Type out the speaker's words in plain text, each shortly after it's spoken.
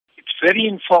very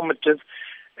informative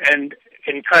and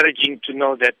encouraging to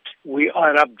know that we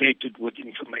are updated with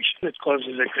information. It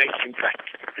causes a great impact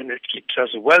and it keeps us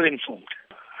well informed.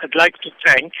 I'd like to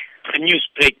thank the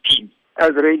Newsbreak team.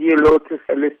 As Radio Lotus,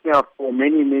 a listener for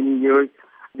many, many years,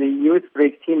 the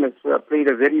Newsbreak team has played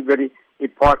a very, very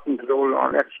important role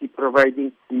on actually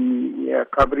providing the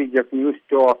coverage of news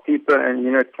to our people, and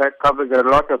it covers a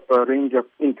lot of a range of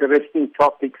interesting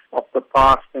topics of the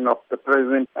past and of the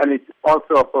present, and it's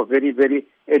also of a very, very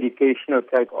educational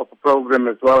type of program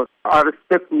as well. I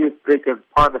respect Newsbreak as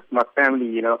part of my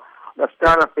family. I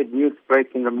start off at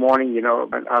Newsbreak in the morning, and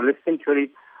I listen to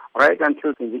it right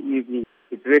until in the evening.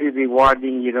 It's very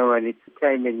rewarding, and it's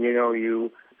time and,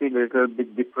 you feel a little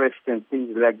bit depressed and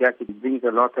things like that. It brings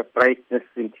a lot of brightness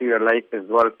into your life as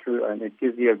well, too, and it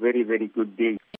gives you a very, very good day.